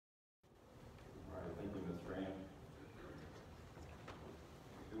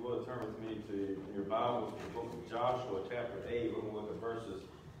to, in your Bibles, the book of Joshua, chapter 8. We're going to look at verses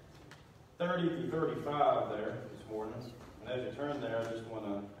 30 through 35 there this morning. And as you turn there, I just want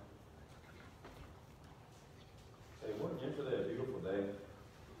to say, yesterday a beautiful day.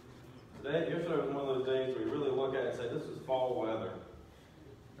 Yesterday was one of those days where you really look at it and say, this is fall weather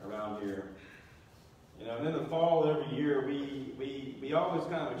around here. You know, and in the fall every year, we always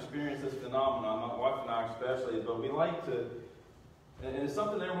kind of experience this phenomenon, my wife and I especially, but we like to, and it's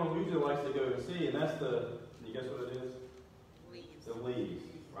something everyone usually likes to go and see, and that's you guess what it is? Leaves. The leaves,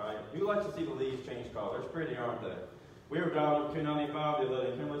 right? Who likes to see the leaves change color? It's pretty, aren't they? We were driving up 295 the other day,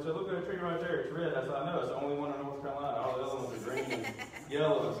 and Kimberly said, look at that tree right there, it's red. I said, I know, it's the only one in North Carolina. All the other ones are green and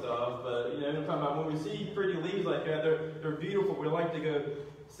yellow and stuff, but, you know, I'm talking about when we see pretty leaves like that, they're beautiful. We like to go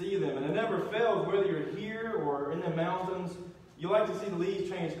see them, and it never fails, whether you're here or in the mountains, you like to see the leaves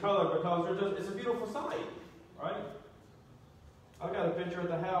change color because it's a beautiful sight, right? I've got a picture at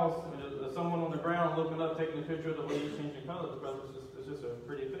the house, and there's someone on the ground looking up, taking a picture of the leaves changing color because it's just a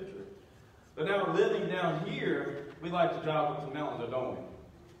pretty picture. But now living down here, we like to drive up to the mountains, don't we?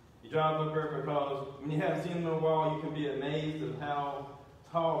 You drive up there because when you haven't seen them in a while, you can be amazed at how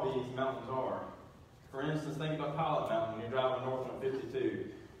tall these mountains are. For instance, think about Pilot Mountain when you're driving north on 52.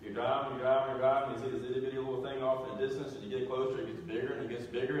 You're driving, you see this itty bitty little thing off in the distance, and you get closer, it gets bigger, and it gets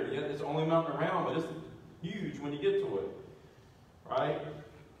bigger, and yet it's the only mountain around, but it's huge when you get to it, right?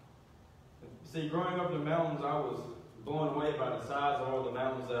 See, growing up in the mountains, I was blown away by the size of all the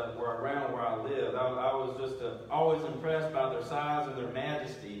mountains that were around where I lived. I was just always impressed by their size and their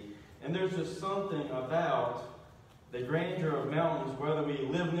majesty, and there's just something about the grandeur of mountains, whether we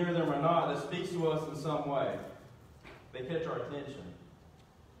live near them or not, that speaks to us in some way. They catch our attention.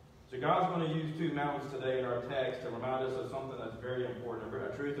 So God's going to use two mountains today in our text to remind us of something that's very important,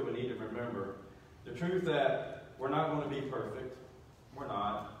 a truth that we need to remember. The truth that we're not going to be perfect. We're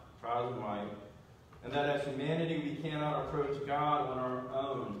not. Trials we might. And that as humanity we cannot approach God on our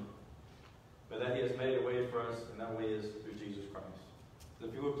own, but that He has made a way for us, and that way is through Jesus Christ. So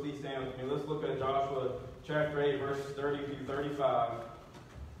if you would please stand with me, let's look at Joshua chapter 8, verses 30 through 35,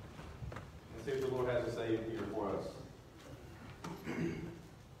 and see what the Lord has to say here for us.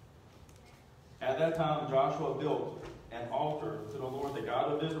 At that time, Joshua built an altar to the Lord, the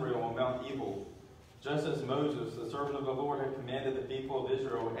God of Israel, on Mount Ebal, just as Moses, the servant of the Lord, had commanded the people of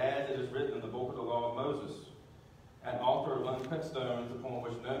Israel, as it is written in the book of the law of Moses. An altar of uncut stones, upon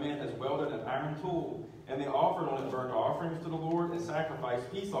which no man has welded an iron tool, and they offered on it burnt offerings to the Lord, and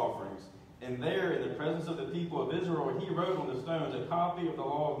sacrificed peace offerings. And there, in the presence of the people of Israel, he wrote on the stones a copy of the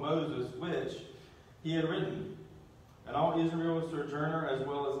law of Moses, which he had written. And all Israel, sojourner as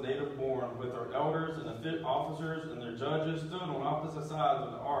well as native born, with their elders and the fit officers and their judges, stood on opposite sides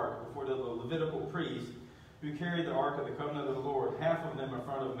of the ark before the Levitical priests, who carried the ark of the covenant of the Lord, half of them in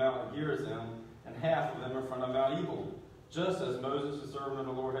front of Mount Gerizim, and half of them in front of Mount Ebal, just as Moses, the servant of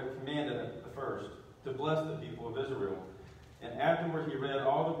the Lord, had commanded at the first, to bless the people of Israel. And afterward he read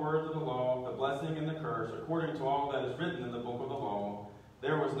all the words of the law, the blessing and the curse, according to all that is written in the book of the law.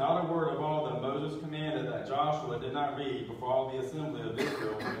 There was not a word of all that Moses commanded that Joshua did not read before all the assembly of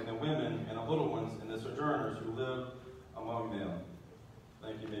Israel, and the women and the little ones and the sojourners who lived among them.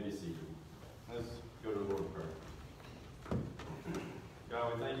 Thank you. You may be seated. Let's go to the Lord in prayer.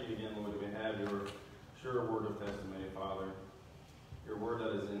 God, we thank you again, Lord, that we have your sure word of testimony, Father. Your word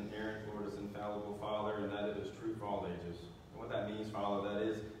that is inerrant, Lord, is infallible, Father, and that it is true for all ages. And what that means, Father, that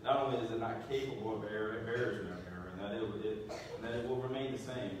is, not only is it not capable of error, it bears no error, and that it will remain the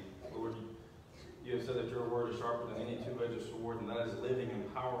same. Lord, you have said that your word is sharper than any two-edged sword, and that is living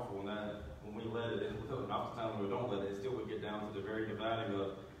and powerful, and that when we let it, not the time when we don't let it, it still would get down to the very dividing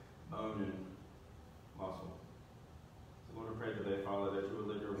of bone and muscle. So Lord, I pray today, Father, that you would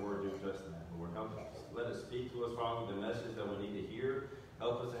let your word do just that, Lord. Help us. Let it speak to us, Father, the message that we need to hear.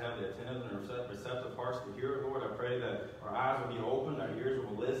 Help us to have the attentive and receptive hearts to hear it, Lord. I pray that our eyes will be open, our ears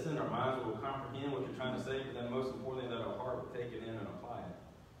will listen, our minds will comprehend what you're trying to say, but then most importantly, that our heart will take it in and apply it.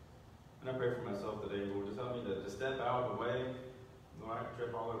 And I pray for myself today, Lord. Just help me to step out of the way. Lord, I can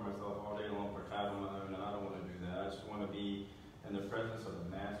trip all over myself all day long for traveling on my own, and I don't want to do that. I just want to be in the presence of the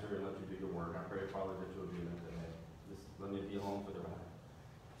Master and let you do your work. I pray, Father, that you'll do that today. Just let me be along for the ride.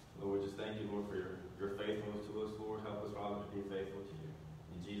 Lord, just thank you, Lord, for your faithfulness to us, Lord. Help us, Father, to be faithful to you.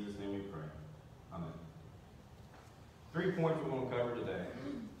 In Jesus' name we pray. Amen. 3 points we're going to cover today.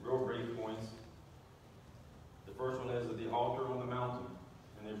 Real brief points. The first one is the altar on the mountain.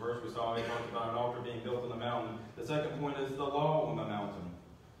 In the verse we saw, he talked about an altar being built on the mountain. The second point is the law on the mountain.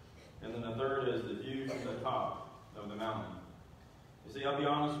 And then the third is the view from the top of the mountain. You see, I'll be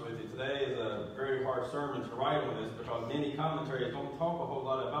honest with you, today is a very hard sermon to write on this because many commentaries don't talk a whole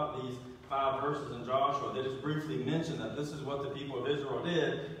lot about these 5 verses in Joshua, they just briefly mention that this is what the people of Israel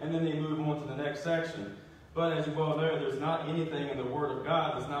did, and then they move on to the next section. But as you well know, there's not anything in the Word of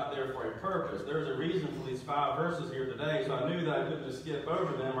God that's not there for a purpose. There's a reason for these 5 verses here today, so I knew that I couldn't just skip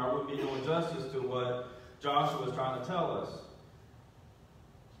over them, or I wouldn't be doing justice to what Joshua is trying to tell us.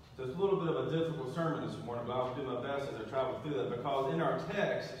 So it's a little bit of a difficult sermon this morning, but I'll do my best as I travel through that, because in our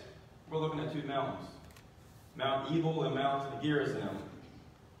text, we're looking at 2 mountains, Mount Ebal and Mount Gerizim.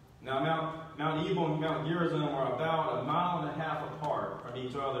 Now, Mount Ebal and Mount Gerizim are about 1.5 miles apart from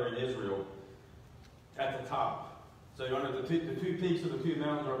each other in Israel at the top. So the two peaks of the 2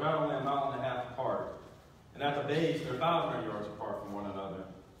 mountains are about only 1.5 miles apart. And at the base, they're 500 yards apart from one another.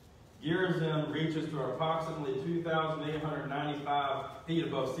 Gerizim reaches to approximately 2,895 feet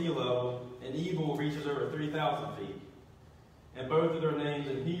above sea level, and Ebal reaches over 3,000 feet. And both of their names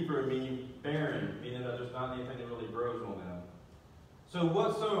in Hebrew mean barren, meaning that there's not anything that really grows on them. So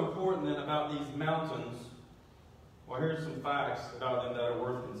what's so important then about these mountains? Well, here's some facts about them that are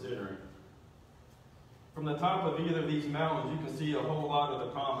worth considering. From the top of either of these mountains, you can see a whole lot of the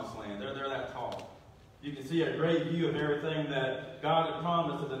promised land. They're that tall. You can see a great view of everything that God had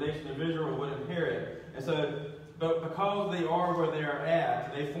promised that the nation of Israel would inherit. And so, but because they are where they are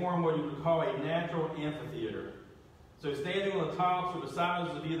at, they form what you would call a natural amphitheater. So standing on the tops or the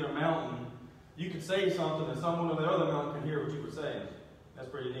sides of either mountain, you could say something and someone on the other mountain can hear what you were saying. That's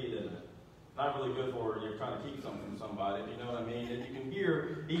pretty neat, isn't it? Not really good for you're trying to keep something from somebody, if you know what I mean. If you can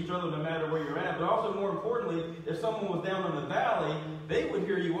hear each other no matter where you're at. But also, more importantly, if someone was down in the valley, they would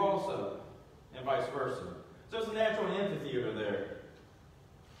hear you also, and vice versa. So it's a natural amphitheater there.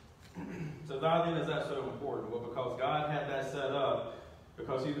 So why then is that so important? Well, because God had that set up,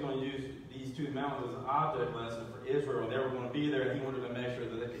 because He was going to use these 2 mountains as an object lesson for Israel. They were going to be there, and He wanted to make sure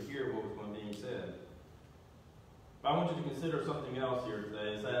that they could hear what was going to be said. But I want you to consider something else here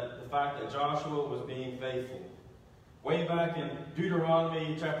today, is that the fact that Joshua was being faithful. Way back in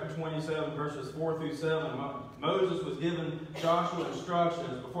Deuteronomy chapter 27, verses 4 through 7, Moses was given Joshua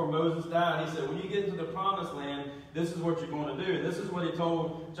instructions. Before Moses died, he said, when you get into the promised land, this is what you're going to do. And this is what he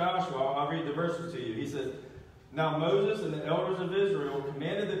told Joshua. I'll read the verses to you. He says, now Moses and the elders of Israel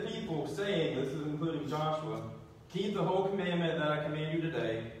commanded the people, saying, this is including Joshua, keep the whole commandment that I command you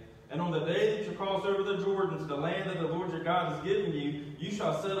today. And on the day that you cross over the Jordan to the land that the Lord your God has given you, you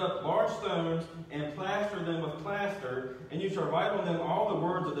shall set up large stones and plaster them with plaster, and you shall write on them all the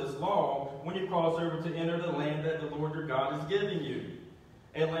words of this law when you cross over to enter the land that the Lord your God is giving you,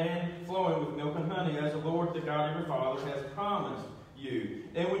 a land flowing with milk and honey, as the Lord, the God of your father, has promised you.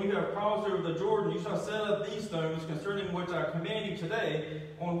 And when you have crossed over the Jordan, you shall set up these stones concerning which I command you today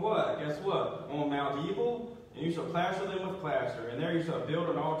on what? Guess what? On Mount Ebal. And you shall plaster them with plaster, and there you shall build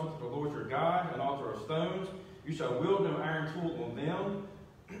an altar to the Lord your God, an altar of stones. You shall wield no iron tool on them.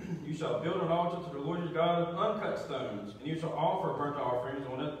 You shall build an altar to the Lord your God of uncut stones, and you shall offer burnt offerings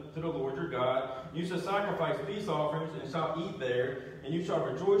on it to the Lord your God. You shall sacrifice peace offerings, and shall eat there, and you shall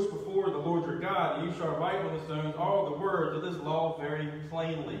rejoice before the Lord your God, and you shall write on the stones all the words of this law very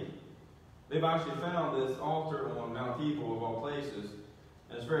plainly. They've actually found this altar on Mount Ebal of all places,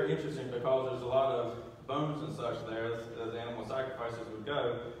 and it's very interesting because there's a lot of bones and such there as animal sacrifices would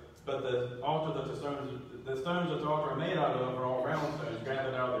go. But the altar that the stones that the altar are made out of are all round stones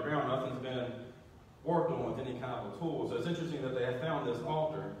gathered out of the ground. Nothing's been worked on with any kind of a tool. So it's interesting that they have found this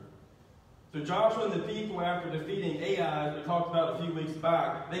altar. So Joshua and the people, after defeating Ai, as we talked about a few weeks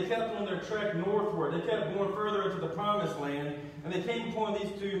back, they kept on their trek northward. They kept going further into the promised land, and they came upon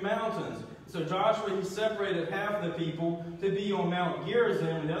these 2 mountains. So Joshua, he separated half of the people to be on Mount Gerizim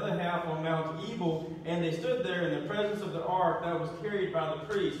and the other half on Mount Ebal, and they stood there in the presence of the ark that was carried by the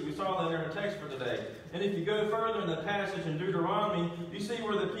priests. We saw that in our text for today. And if you go further in the passage in Deuteronomy, you see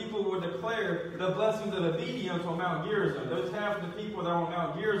where the people would declare the blessings of obedience on Mount Gerizim. Those half of the people that are on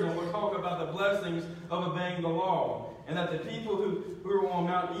Mount Gerizim will talk about the blessings of obeying the law. And that the people who were on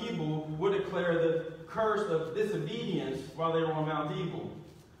Mount Ebal would declare the curse of disobedience while they were on Mount Ebal.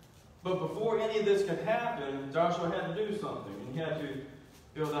 But before any of this could happen, Joshua had to do something. And he had to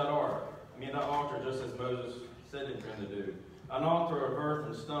build that ark. That altar, just as Moses said he was going to do. An altar of earth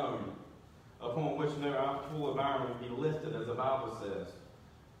and stone, upon which no tool of iron would be lifted, as the Bible says.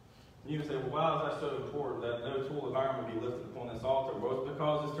 And you can say, well, why is that so important, that no tool of iron would be lifted upon this altar? Well, it's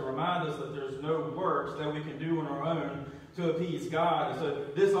because it's to remind us that there's no works that we can do on our own to appease God. And so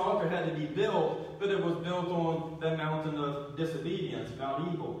this altar had to be built, but it was built on the mountain of disobedience,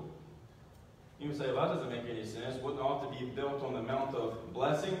 Mount Ebal. You can say, well, that doesn't make any sense. Wouldn't it ought to be built on the mount of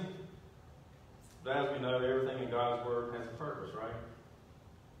blessing? But as we know, everything in God's Word has a purpose, right?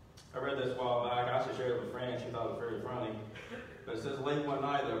 I read this a while back. I actually shared it with a friend. She thought it was very funny. but it says late one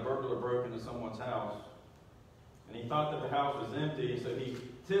night that a burglar broke into someone's house. And he thought that the house was empty, so he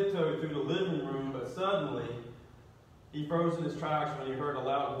tiptoed through the living room, but suddenly he froze in his tracks when he heard a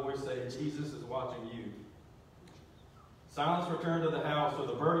loud voice say, "Jesus is watching you." Silence returned to the house, so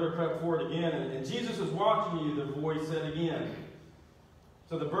the burglar crept forward again, and "Jesus is watching you," the voice said again.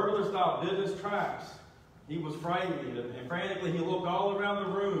 So the burglar stopped dead in his tracks. He was frightened, and frantically he looked all around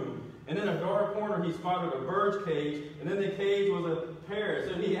the room. And in a dark corner he spotted a bird's cage, and in the cage was a parrot.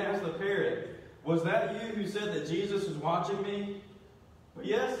 So he asked the parrot, "Was that you who said that Jesus is watching me?" "Well,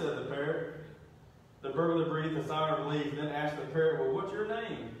 yes," said the parrot. The burglar breathed a sigh of relief, and then asked the parrot, "Well, what's your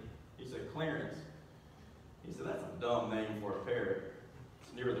name?" He said, "Clarence." He said, "That's a dumb name for a parrot."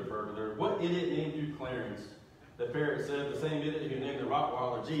 Sneered the burglar. "What idiot named you Clarence?" The parrot said, "The same idiot who named the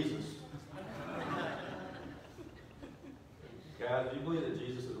Rottweiler Jesus." Guys, do you believe that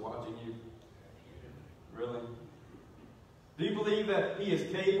Jesus is watching you? Really? Do you believe that he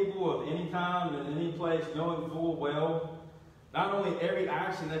is capable of any time and in any place, knowing full well not only every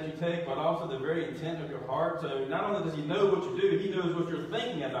action that you take, but also the very intent of your heart? So not only does he know what you do, he knows what you're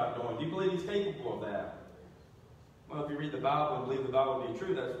thinking about doing. Do you believe he's capable of that? Well, if you read the Bible and believe the Bible to be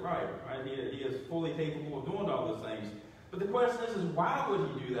true, that's right? He is fully capable of doing all those things. But the question is why would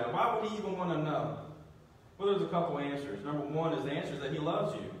he do that? Why would he even want to know? Well, there's a couple answers. Number one is the answer is that he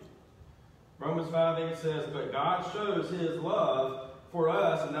loves you. Romans 5:8 says, "But God shows his love for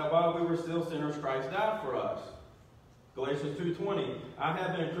us, and that while we were still sinners, Christ died for us." Galatians 2:20, "I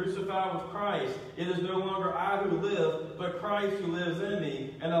have been crucified with Christ. It is no longer I who live, but Christ who lives in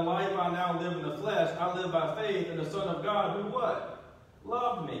me. And the life I now live in the flesh, I live by faith in the Son of God who" what?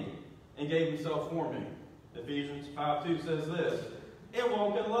 "Loved me and gave himself for me." Ephesians 5:2 says this, "And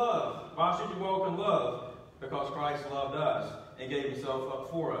walk in love." Why should you walk in love? Because Christ loved us and gave himself up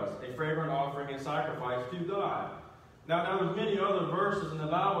for us, a fragrant offering and sacrifice to God. Now there's many other verses in the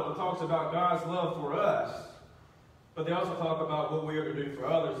Bible that talks about God's love for us, but they also talk about what we are to do for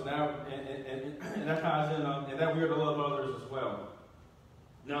others. Now, and that ties in, and that we are to love others as well.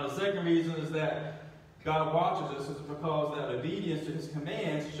 Now, the second reason is that God watches us is because that obedience to his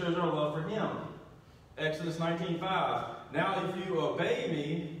commands shows our love for him. Exodus 19:5, "Now if you obey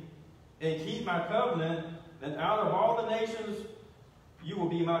me and keep my covenant, then out of all the nations you will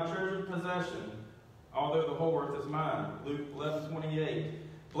be my treasured possession, although the whole earth is mine." Luke 11:28,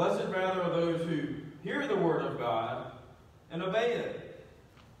 "Blessed rather are those who hear the word of God and obey it."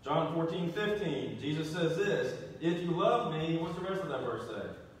 John 14:15, Jesus says this, "If you love me," what's the rest of that verse say?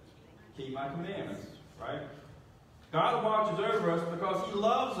 "Keep my commandments," right? God watches over us because he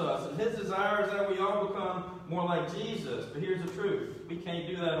loves us, and his desire is that we all become more like Jesus. But here's the truth. We can't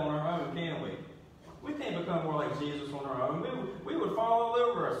do that on our own, can we? We can't become more like Jesus on our own. We would fall all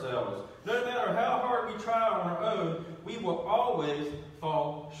over ourselves. No matter how hard we try on our own, we will always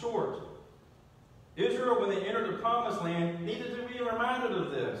fall short. Israel, when they entered the Promised Land, needed to be reminded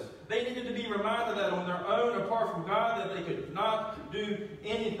of this. They needed to be reminded that on their own, apart from God, that they could not do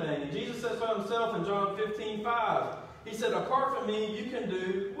anything. And Jesus says so himself in John 15:5. He said, "Apart from me, you can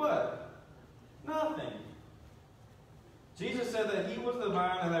do" what? "Nothing." Jesus said that he was the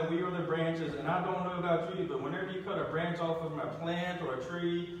vine and that we were the branches. And I don't know about you, but whenever you cut a branch off of a plant or a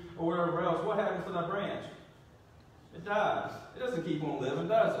tree or whatever else, what happens to that branch? It dies. It doesn't keep on living,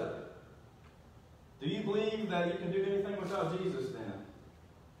 does it? Do you believe that you can do anything without Jesus then?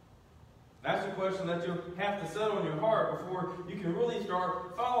 That's the question that you have to settle in your heart before you can really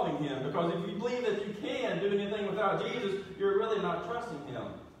start following him. Because if you believe that you can do anything without Jesus, you're really not trusting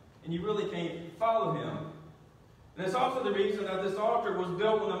him. And you really can't follow him. And it's also the reason that this altar was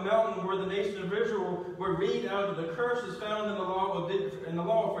built on a mountain where the nation of Israel would read out of the curses found in the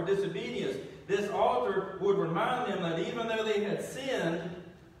law for disobedience. This altar would remind them that even though they had sinned,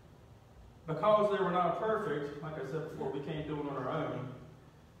 because they were not perfect, like I said before, we can't do it on our own,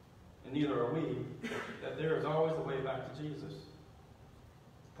 and neither are we, that there is always a way back to Jesus.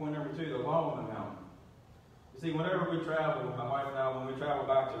 Point number 2, the law on the mountain. You see, whenever we travel, my wife and I, when we travel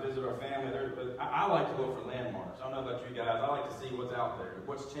back to visit our family, I like to look for landmarks. I don't know about you guys. I like to see what's out there,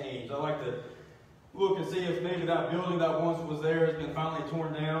 what's changed. I like to look and see if maybe that building that once was there has been finally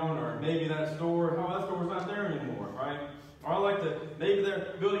torn down, or maybe that store's not there anymore, right? Or I like to, maybe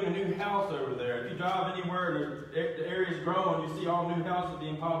they're building a new house over there. If you drive anywhere and the area's growing, you see all new houses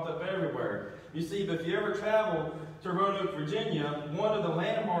being popped up everywhere. You see, but if you ever travel to Roanoke, Virginia, one of the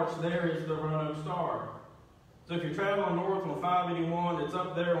landmarks there is the Roanoke Star. So if you're traveling north on 581, it's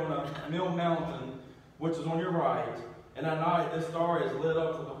up there on a Mill Mountain, which is on your right. And at night, this star is lit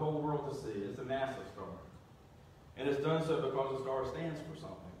up for the whole world to see. It's a massive star. And it's done so because the star stands for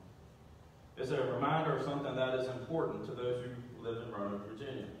something. It's a reminder of something that is important to those who lived in Roanoke,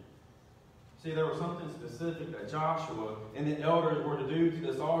 Virginia. See, there was something specific that Joshua and the elders were to do to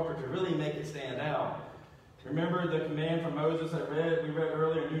this altar to really make it stand out. Remember the command from Moses we read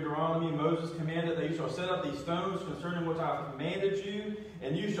earlier in Deuteronomy. Moses commanded that you shall set up these stones concerning which I have commanded you,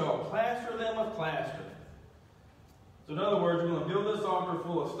 and you shall plaster them with plaster. So in other words, you're going to build this altar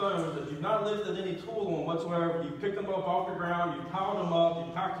full of stones that you've not lifted any tool on whatsoever. You picked them up off the ground, you piled them up,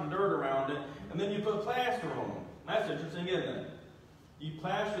 you packed some dirt around it, and then you put plaster on them. That's interesting, isn't it? You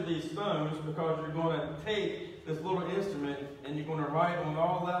plaster these stones because you're going to take this little instrument and you're going to write on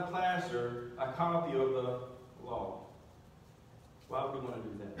all that plaster a copy of the law. Why would we want to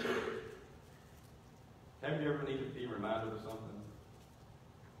do that? Have you ever needed to be reminded of something?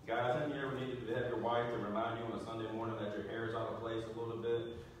 Guys, have you ever needed to have your wife to remind you on a Sunday morning that your hair is out of place a little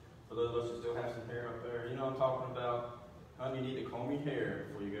bit? For those of us who still have some hair up there, you know what I'm talking about? Honey, you need to comb your hair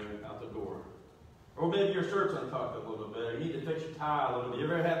before you go out the door. Or maybe your shirt's untucked a little bit. You need to fix your tie a little bit. You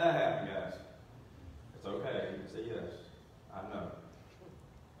ever had that happen, guys? It's okay. You can say yes. I know.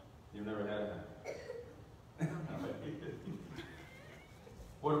 You've never had that.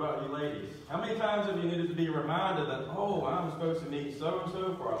 What about you ladies? How many times have you needed to be reminded that, oh, I'm supposed to meet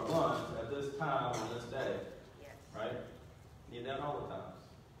so-and-so for our lunch at this time on this day? Yes. Right? You need that all the times.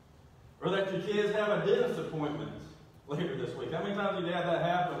 Or that your kids have a dentist appointment later this week. How many times have you had that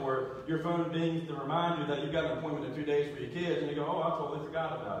happen where your phone dings to remind you that you've got an appointment in 2 days for your kids, and you go, oh, I totally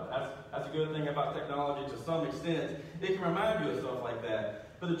forgot about it. That's a good thing about technology to some extent. It can remind you of stuff like that.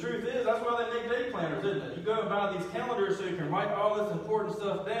 But the truth is, that's why they make day planners, isn't it? You go and buy these calendars so you can write all this important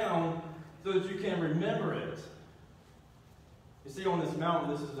stuff down so that you can remember it. You see, on this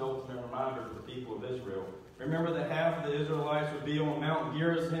mountain, this is the ultimate reminder for the people of Israel. Remember that half of the Israelites would be on Mount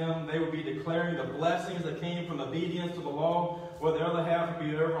Gerizim. They would be declaring the blessings that came from obedience to the law. While the other half would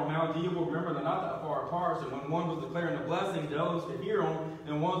be over on Mount Ebal. Remember, they're not that far apart. So when one was declaring the blessings, the other ones could hear them.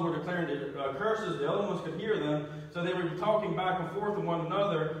 And ones were declaring the curses, the other ones could hear them. So they would be talking back and forth with one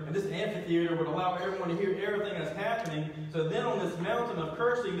another. And this amphitheater would allow everyone to hear everything that's happening. So then on this mountain of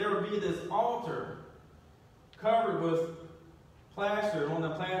cursing, there would be this altar covered with plaster. And on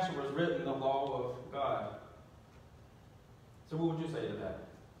the plaster was written the law of God. So what would you say to that?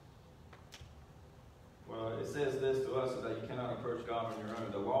 Well, it says this to us, is that you cannot approach God on your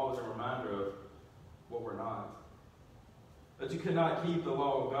own. The law is a reminder of what we're not. That you cannot keep the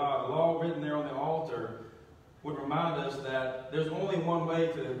law of God. The law written there on the altar would remind us that there's only one way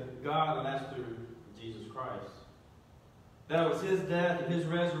to God, and that's through Jesus Christ. That was His death and His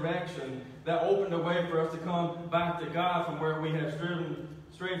resurrection that opened a way for us to come back to God from where we had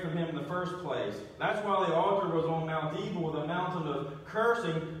strayed from Him in the first place. That's why the altar was on Mount Ebal, the mountain of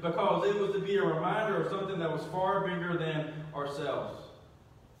cursing, because it was to be a reminder of something that was far bigger than ourselves.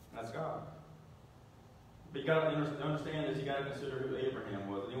 That's God. But you got to understand this, you got to consider who Abraham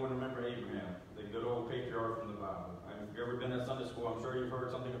was. Anyone remember Abraham? The good old patriarch from the Bible. If you've ever been in Sunday school, I'm sure you've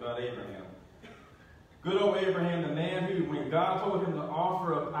heard something about Abraham. Good old Abraham, the man who, when God told him to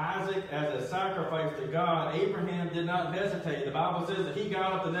offer up Isaac as a sacrifice to God, Abraham did not hesitate. The Bible says that he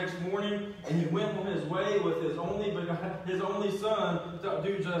got up the next morning and he went on his way with his only son to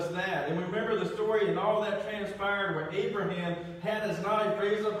do just that. And remember the story and all that transpired where Abraham had his knife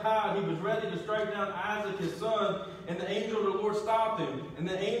raised up high. He was ready to strike down Isaac, his son, and the angel of the Lord stopped him. And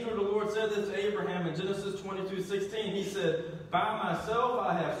the angel of the Lord said this to Abraham in Genesis 22:16. He said, "By myself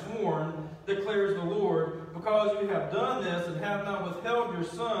I have sworn, declares the Lord, because you have done this and have not withheld your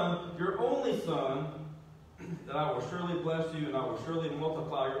son, your only son, that I will surely bless you and I will surely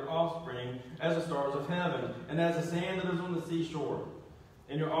multiply your offspring as the stars of heaven and as the sand that is on the seashore.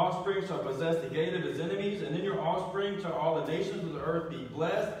 And your offspring shall possess the gate of his enemies, and in your offspring shall all the nations of the earth be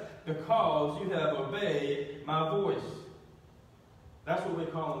blessed, because you have obeyed my voice." That's what we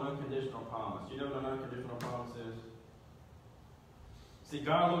call an unconditional promise. You know what an unconditional promise is? See,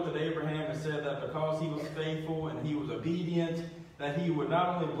 God looked at Abraham and said that because he was faithful and he was obedient, that He would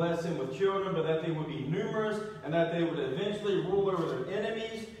not only bless him with children, but that they would be numerous and that they would eventually rule over their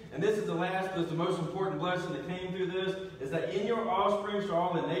enemies. And this is the most important blessing that came through this, is that in your offspring shall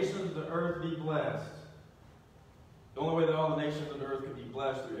all the nations of the earth be blessed. The only way that all the nations of the earth could be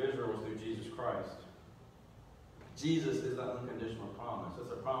blessed through Israel was through Jesus Christ. Jesus is that unconditional promise.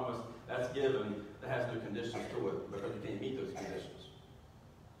 It's a promise that's given that has no conditions to it, because you can't meet those conditions.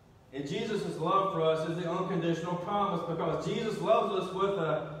 And Jesus' love for us is the unconditional promise, because Jesus loves us with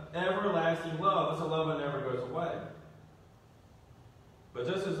an everlasting love. It's a love that never goes away. But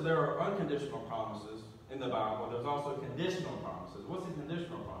just as there are unconditional promises in the Bible, there's also conditional promises. What's a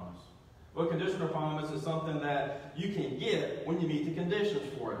conditional promise? Well, a conditional promise is something that you can get when you meet the conditions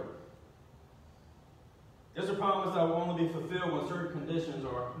for it. It's a promise that will only be fulfilled when certain conditions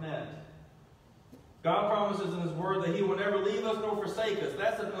are met. God promises in His Word that He will never leave us nor forsake us.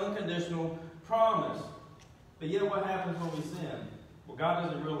 That's an unconditional promise. But yet what happens when we sin? Well, God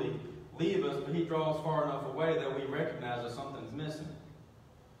doesn't really leave us, but He draws far enough away that we recognize that something's missing.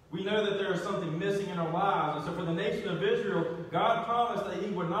 We know that there is something missing in our lives. And so for the nation of Israel, God promised that He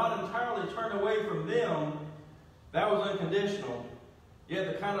would not entirely turn away from them. That was unconditional.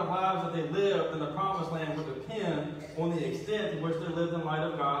 Yet the kind of lives that they lived in the promised land would depend on the extent in which they lived in light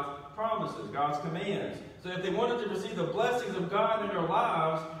of God's promises, God's commands. So if they wanted to receive the blessings of God in their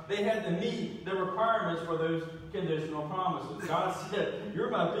lives, they had to meet the requirements for those conditional promises. God said, you're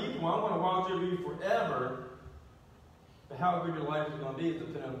my people, I'm going to watch over you forever. But how good your life is going to be is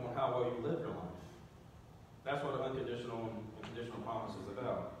dependent on how well you live your life. That's what an unconditional and conditional promise is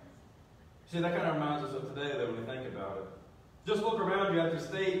about. See, that kind of reminds us of today, though, when we think about it. Just look around you at the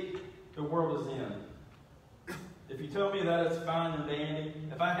state the world is in. If you tell me that it's fine and dandy,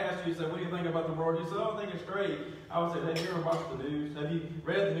 if I asked you, say, what do you think about the world? You say, oh, I think it's great. I would say, have you ever watched the news? Have you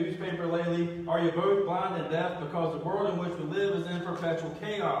read the newspaper lately? Are you both blind and deaf? Because the world in which we live is in perpetual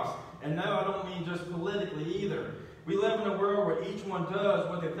chaos. And no, I don't mean just politically either. We live in a world where each one does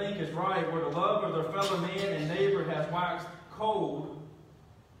what they think is right, where the love of their fellow man and neighbor has waxed cold.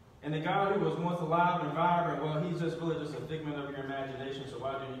 And the God who was once alive and vibrant, well, He's just really just a figment of your imagination, so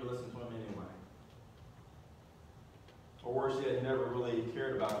why didn't you listen to Him anyway? Or worse yet, He never really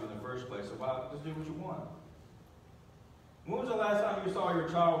cared about you in the first place, so why just do what you want? When was the last time you saw your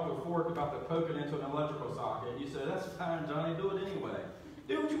child with a fork about to poke it into an electrical socket? You said, that's fine, Johnny, do it anyway.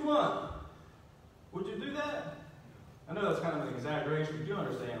 Do what you want. Would you do that? I know that's kind of an exaggeration, but you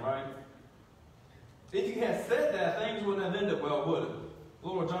understand, right? If you had said that, things wouldn't have ended well, would it?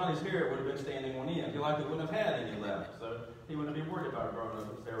 Little Johnny's hair would have been standing on end. He likely wouldn't have had any left, so he wouldn't be worried about it growing up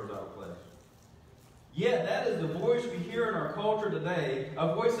if his hair was out of place. Yet that is the voice we hear in our culture today,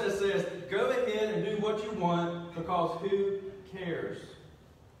 a voice that says, go ahead and do what you want, because who cares?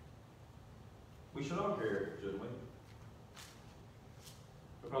 We should all care, shouldn't we?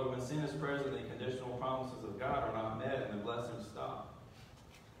 Because when sin is present, the conditional promises of God are not met and the blessings stop.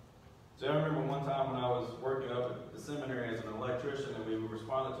 So I remember one time when I was working up at the seminary as an electrician, and we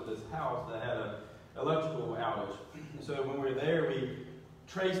responded to this house that had an electrical outage. And so when we were there, we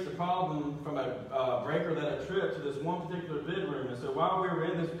traced the problem from a breaker that had tripped to this one particular bedroom. And so while we were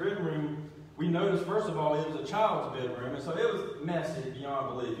in this bedroom, we noticed, first of all, it was a child's bedroom. And so it was messy beyond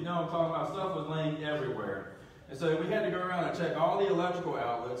belief. You know what I'm talking about? Stuff was laying everywhere. And so we had to go around and check all the electrical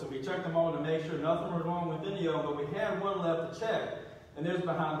outlets, and we checked them all to make sure nothing was wrong with any of them, but we had one left to check. And it was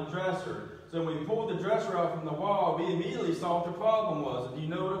behind the dresser. So when we pulled the dresser out from the wall, we immediately saw what the problem was. And do you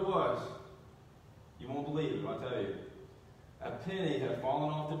know what it was? You won't believe it, I'll tell you. A penny had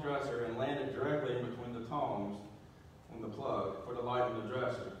fallen off the dresser and landed directly in between the tongs on the plug for the light in the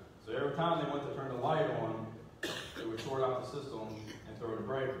dresser. So every time they went to turn the light on, they would short out the system and throw the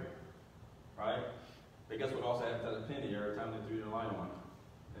breaker. Right? But guess what also happened to that penny every time they threw the light on?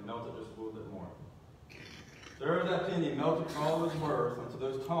 It melted just a little bit more. There that penny melted all of its worth onto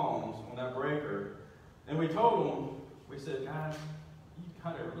those tongs on that breaker. And we told them, we said, guys, you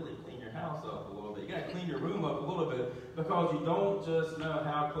got to really clean your house up a little bit. You got to clean your room up a little bit, because you don't just know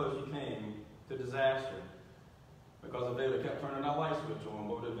how close you came to disaster. Because if they would have kept turning that light switch on,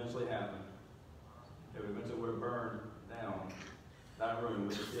 what would eventually happen? It would eventually would have burned down that room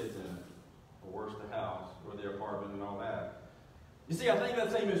with the kids in it. Or worse, the house, or the apartment and all that. You see, I think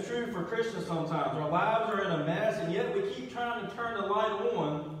that same is true for Christians sometimes. Our lives are in a mess, and yet we keep trying to turn the light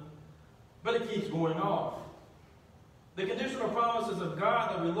on, but it keeps going off. The conditional promises of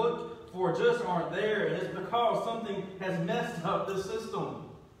God that we look for just aren't there, and it's because something has messed up the system.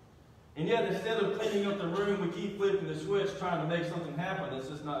 And yet, instead of cleaning up the room, we keep flipping the switch, trying to make something happen that's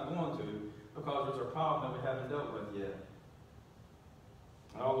just not going to, because there's a problem that we haven't dealt with yet.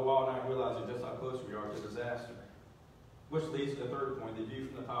 And all the while now realizing just how close we are to disaster. Which leads to the third point, the view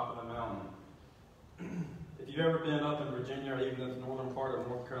from the top of the mountain. If you've ever been up in Virginia, or even in the northern part of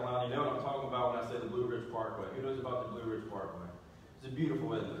North Carolina, you know what I'm talking about when I say the Blue Ridge Parkway. Who knows about the Blue Ridge Parkway? It's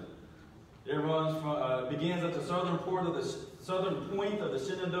beautiful, isn't it? It runs from, begins at the southern point of the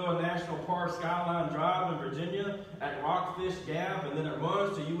Shenandoah National Park Skyline Drive in Virginia at Rockfish Gap, and then it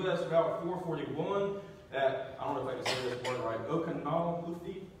runs to U.S. Route 441 at, I don't know if I can say this word right,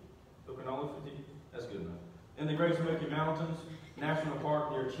 Okanolofuti? That's good enough. In the Great Smoky Mountains National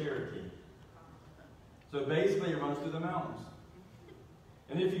Park near Cherokee. So basically it runs through the mountains.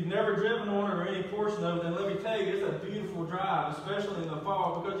 And if you've never driven on it or any portion of it, then let me tell you, it's a beautiful drive, especially in the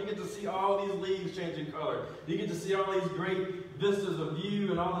fall, because you get to see all these leaves changing color. You get to see all these great vistas of view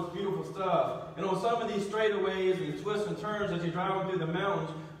and all this beautiful stuff. And on some of these straightaways and twists and turns as you're driving through the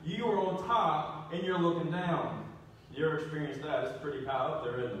mountains, you are on top and you're looking down. You ever experienced that? It's pretty high up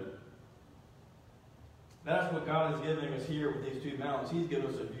there, isn't it? That's what God is giving us here with these two mountains. He's giving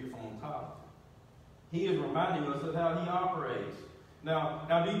us a view from on top. He is reminding us of how He operates. Now,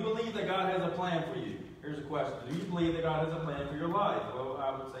 do you believe that God has a plan for you? Here's a question. Do you believe that God has a plan for your life? Well,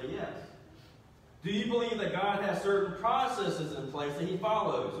 I would say yes. Do you believe that God has certain processes in place that He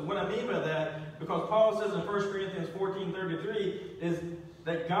follows? And what I mean by that, because Paul says in 1 Corinthians 14:33, is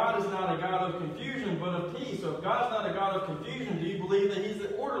that God is not a God of confusion, but of peace. So if God's not a God of confusion, do you believe that He's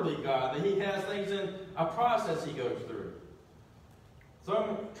the orderly God, that He has things in a process He goes through?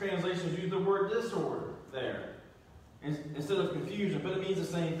 Some translations use the word disorder there instead of confusion, but it means the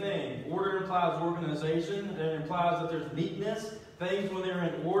same thing. Order implies organization. It implies that there's neatness. Things, when they're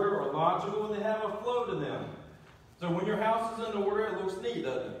in order, are logical, and they have a flow to them. So when your house is in order, it looks neat,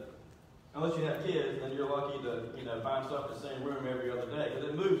 doesn't it? Unless you have kids, then you're lucky to find stuff in the same room every other day, because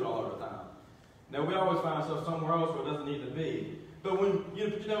it moves all over the time. Now, we always find stuff somewhere else where it doesn't need to be. But when you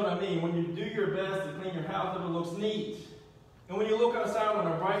know what I mean, when you do your best to clean your house up, it looks neat. And when you look outside on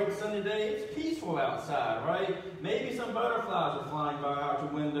a bright sunny day, it's peaceful outside, right? Maybe some butterflies are flying by out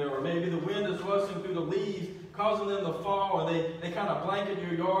your window, or maybe the wind is rustling through the leaves, causing them to fall, and they kind of blanket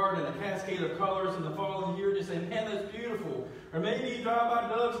your yard in a cascade of colors in the fall of the year. You say, man, that's beautiful. Or maybe you drive by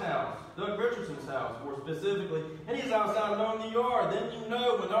Doug's house, Doug Richardson's house more specifically, and he's outside mowing the yard. Then you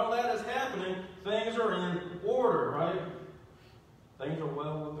know when all that is happening, things are in order, right? Things are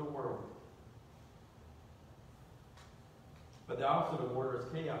well with the world. But the opposite of order is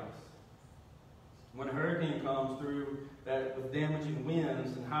chaos. When a hurricane comes through that with damaging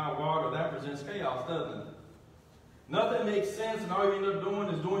winds and high water, that presents chaos, doesn't it? Nothing makes sense, and all you end up doing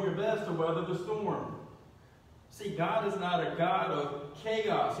is doing your best to weather the storm. See, God is not a God of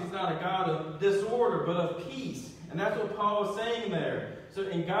chaos. He's not a God of disorder, but of peace. And that's what Paul is saying there. So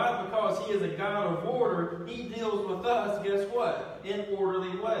in God, because He is a God of order, He deals with us, guess what? In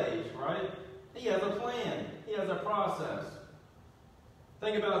orderly ways, right? He has a plan. He has a process.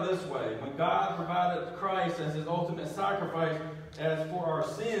 Think about it this way. When God provided Christ as His ultimate sacrifice as for our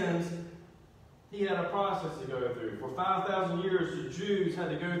sins, He had a process to go through. For 5,000 years, the Jews had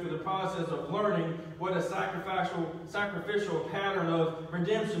to go through the process of learning what a sacrificial pattern of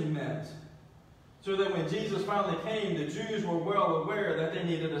redemption meant. So that when Jesus finally came, the Jews were well aware that they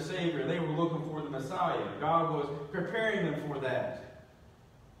needed a Savior. They were looking for the Messiah. God was preparing them for that,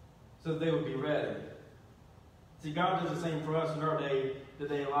 so that they would be ready. See, God does the same for us in our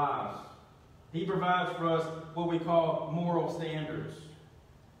day-to-day lives. He provides for us what we call moral standards.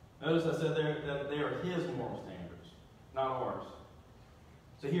 Notice I said that they are His moral standards, not ours.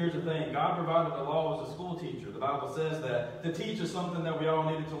 So here's the thing. God provided the law as a school teacher. The Bible says that to teach us something that we all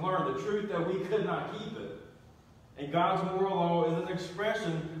needed to learn, the truth that we could not keep it. And God's moral law is an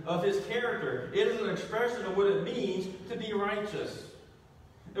expression of His character. It is an expression of what it means to be righteous.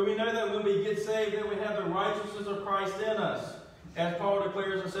 And we know that when we get saved, that we have the righteousness of Christ in us, as Paul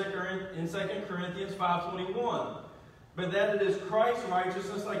declares in 2 Corinthians 5:21. But that it is Christ's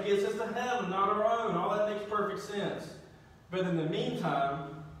righteousness that gets us to heaven, not our own. All that makes perfect sense. But in the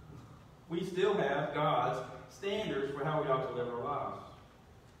meantime, we still have God's standards for how we ought to live our lives.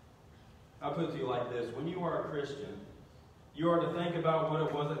 I'll put it to you like this. When you are a Christian, you are to think about what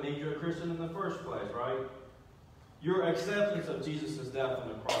it was that made you a Christian in the first place, right? Your acceptance of Jesus' death on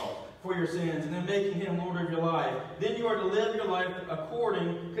the cross for your sins, and then making Him Lord of your life. Then you are to live your life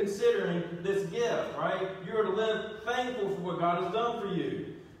considering this gift, right? You are to live thankful for what God has done for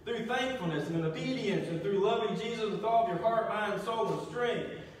you. Through thankfulness and obedience, and through loving Jesus with all of your heart, mind, soul, and strength.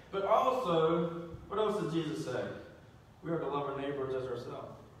 But also, what else did Jesus say? We are to love our neighbors as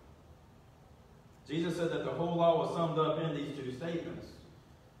ourselves. Jesus said that the whole law was summed up in these two statements.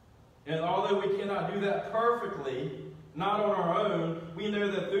 And although we cannot do that perfectly, not on our own, we know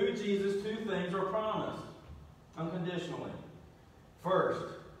that through Jesus, two things are promised unconditionally. First,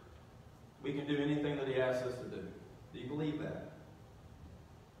 we can do anything that He asks us to do. Do you believe that?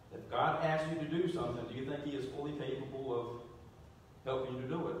 If God asks you to do something, do you think He is fully capable of helping you to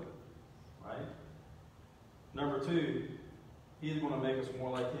do it? Right? Number two, He is going to make us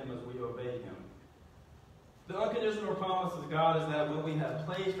more like Him as we obey Him. The unconditional promise of God is that when we have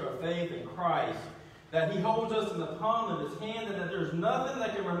placed our faith in Christ, that He holds us in the palm of His hand, and that there's nothing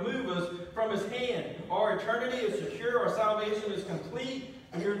that can remove us from His hand. Our eternity is secure, our salvation is complete,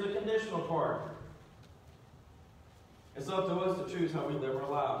 and here's the conditional part. It's up to us to choose how we live our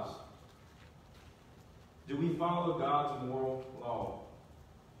lives. Do we follow God's moral law?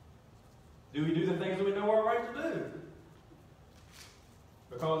 Do we do the things that we know are right to do?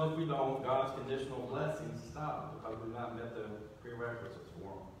 Because if we don't, God's conditional blessings stop because we've not met the prerequisites for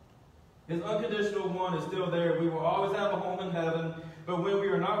them. His unconditional one is still there. We will always have a home in heaven. But when we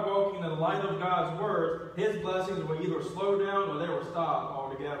are not walking in the light of God's word, his blessings will either slow down or they will stop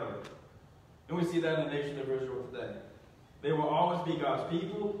altogether. And we see that in the nation of Israel today. They will always be God's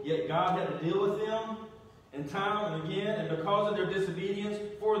people, yet God had to deal with them in time and again, and because of their disobedience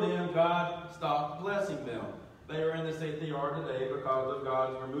for them, God stopped blessing them. They are in the state they are today because of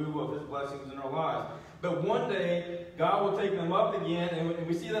God's removal of his blessings in their lives. But one day, God will take them up again, and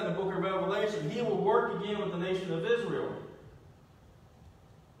we see that in the book of Revelation. He will work again with the nation of Israel.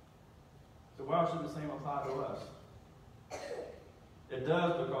 So why should the same apply to us? It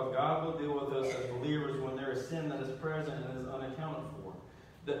does, because God will deal with us as believers when there is sin that is present and is unaccounted for.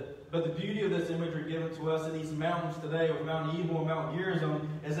 But the beauty of this imagery given to us in these mountains today with Mount Ebal and Mount Gerizim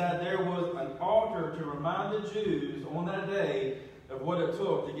is that there was an altar to remind the Jews on that day of what it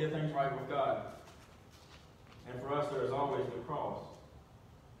took to get things right with God. And for us, there is always the cross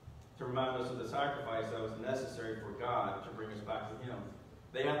to remind us of the sacrifice that was necessary for God to bring us back to him.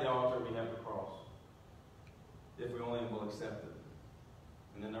 They have the altar, we have the cross. If we only will accept it.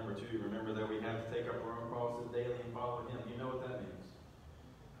 And then number 2, remember that we have to take up our own crosses daily and follow him. You know what that means?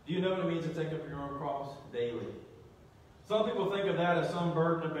 Do you know what it means to take up your own cross daily? Some people think of that as some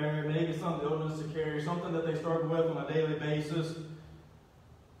burden to bear, maybe some illness to carry, something that they struggle with on a daily basis.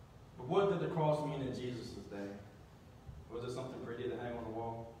 But what did the cross mean in Jesus' day? Was it something pretty to hang on the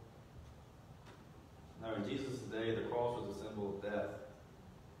wall? No, in Jesus' day, the cross was a symbol of death.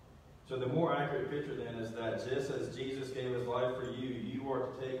 So the more accurate picture then is that just as Jesus gave his life for you, you are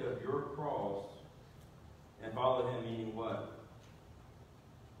to take up your cross and follow him, meaning what?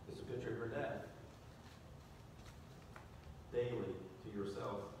 It's a picture of your death. Daily to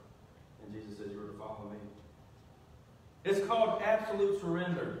yourself. And Jesus says you are to follow me. It's called absolute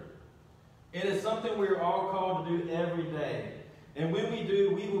surrender. It is something we are all called to do every day. And when we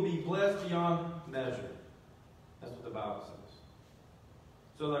do, we will be blessed beyond measure. That's what the Bible says.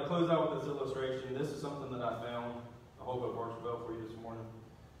 So as I close out with this illustration, this is something that I found. I hope it works well for you this morning.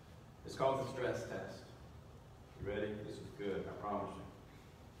 It's called the stress test. You ready? This is good, I promise you.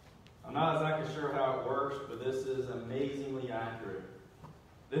 I'm not exactly sure how it works, but this is amazingly accurate.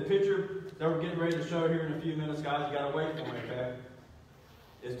 The picture that we're getting ready to show here in a few minutes, guys, you got to wait for me, okay?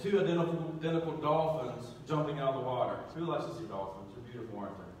 Is 2 identical dolphins jumping out of the water. Who likes to see dolphins? They're beautiful,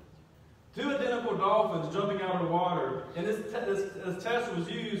 aren't they? 2 identical dolphins jumping out of the water. And this test was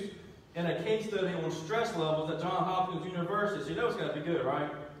used in a case study on stress levels at Johns Hopkins University. So you know it's got to be good, right?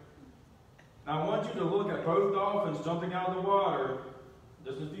 Now I want you to look at both dolphins jumping out of the water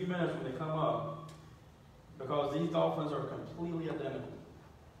just in a few minutes when they come up. Because these dolphins are completely identical.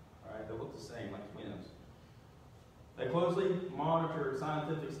 All right, they look the same, like twins. A closely monitored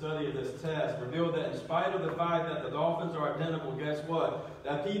scientific study of this test revealed that in spite of the fact that the dolphins are identical, guess what?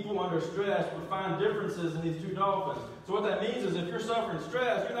 That people under stress would find differences in these 2 dolphins. So what that means is if you're suffering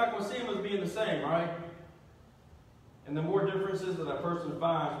stress, you're not going to see them as being the same, right? And the more differences that a person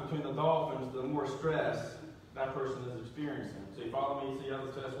finds between the dolphins, the more stress that person is experiencing. So you follow me, see how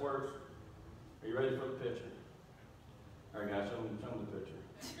this test works? Are you ready for the picture? All right, guys, show them the picture.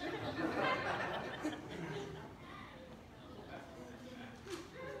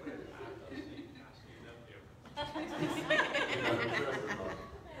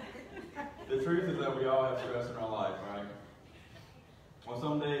 The truth is that we all have stress in our life, right? On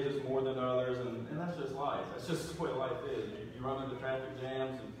some days it's more than others, and that's just life. That's just the way life is. You run into traffic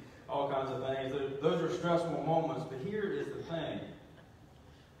jams and all kinds of things. Those are stressful moments, but here is the thing.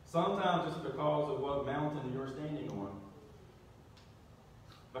 Sometimes it's because of what mountain you're standing on.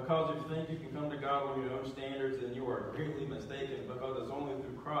 Because if you think you can come to God on your own standards, then you are greatly mistaken, because it's only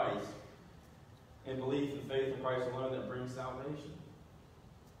through Christ and belief and faith in Christ alone that brings salvation.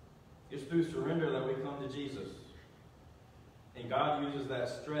 It's through surrender that we come to Jesus. And God uses that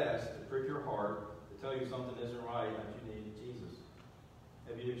stress to prick your heart, to tell you something isn't right, that you need Jesus.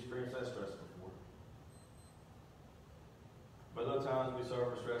 Have you experienced that stress before? But other times we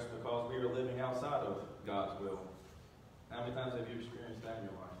suffer stress because we are living outside of God's will. How many times have you experienced that in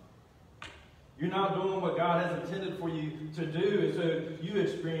your life? You're not doing what God has intended for you to do, and so you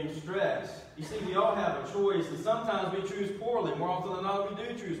experience stress. You see, we all have a choice, and sometimes we choose poorly. More often than not, we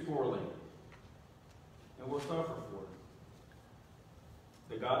do choose poorly. And we'll suffer for it.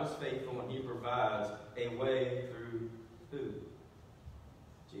 But God is faithful, and he provides a way through who?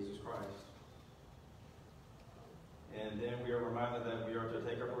 Jesus Christ. And then we are reminded that we are to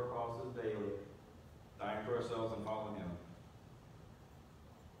take up our crosses daily, dying to ourselves and follow him.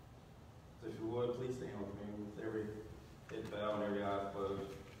 So if you would, please stand with me with every head bow and every eye closed.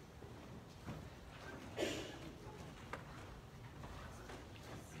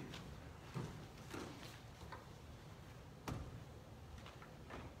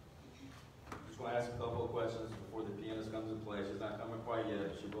 Just want to ask a couple of questions before the pianist comes to play. She's not coming quite yet,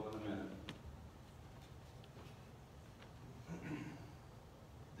 but she will in a minute.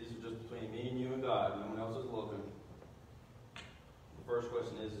 These are just between me and you and God. No one else is looking. The first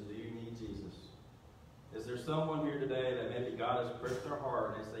question is, do you need Jesus? Is there someone here today that maybe God has pricked their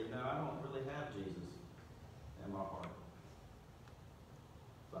heart and they say, I don't really have Jesus in my heart,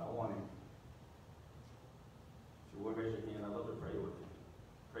 but I want him? If you would raise your hand, I'd love to pray with you.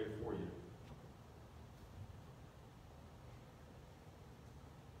 Pray for you.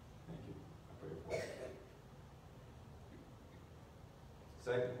 Thank you. I pray for you.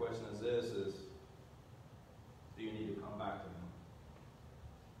 Second question is this, do you need to come back to him?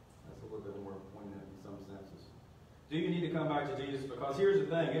 That's a little bit more poignant in some senses. Do you need to come back to Jesus? Because here's the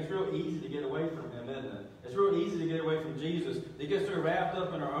thing, it's real easy to get away from him, isn't it? It's real easy to get away from Jesus, to get so wrapped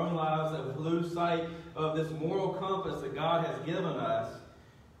up in our own lives that we lose sight of this moral compass that God has given us,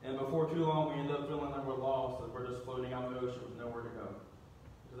 and before too long we end up feeling that we're lost, that we're just floating out in the ocean with nowhere to go.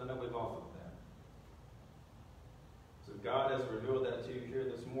 Because I know we've all felt that. So if God has revealed that to you here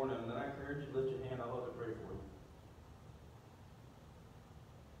this morning, then I encourage you to lift your hand. I'd love to pray for you.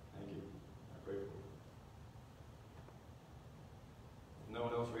 Thank you. I pray for you. If no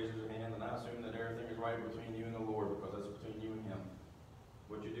one else raises their hand, then I assume that everything is right between you and the Lord, because that's between you and him.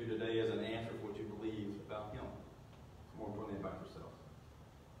 What you do today is an answer for what you believe about him. More importantly, about yourself.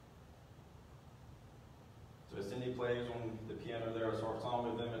 So as Cindy plays on the piano there, it's our song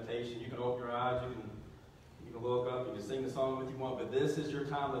of invitation. You can open your eyes, you can look up, you can sing the song if you want, but this is your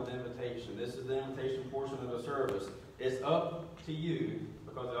time of invitation. This is the invitation portion of the service. It's up to you,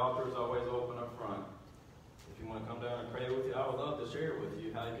 because the altar is always open up front. If you want to come down and pray with you, I would love to share with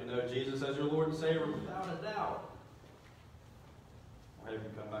you how you can know Jesus as your Lord and Savior without a doubt. Or how you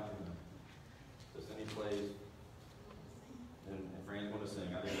can come back to him. So Cindy plays, and Fran's going to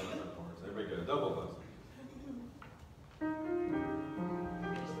sing. I didn't know that part. So everybody go. Double buzz.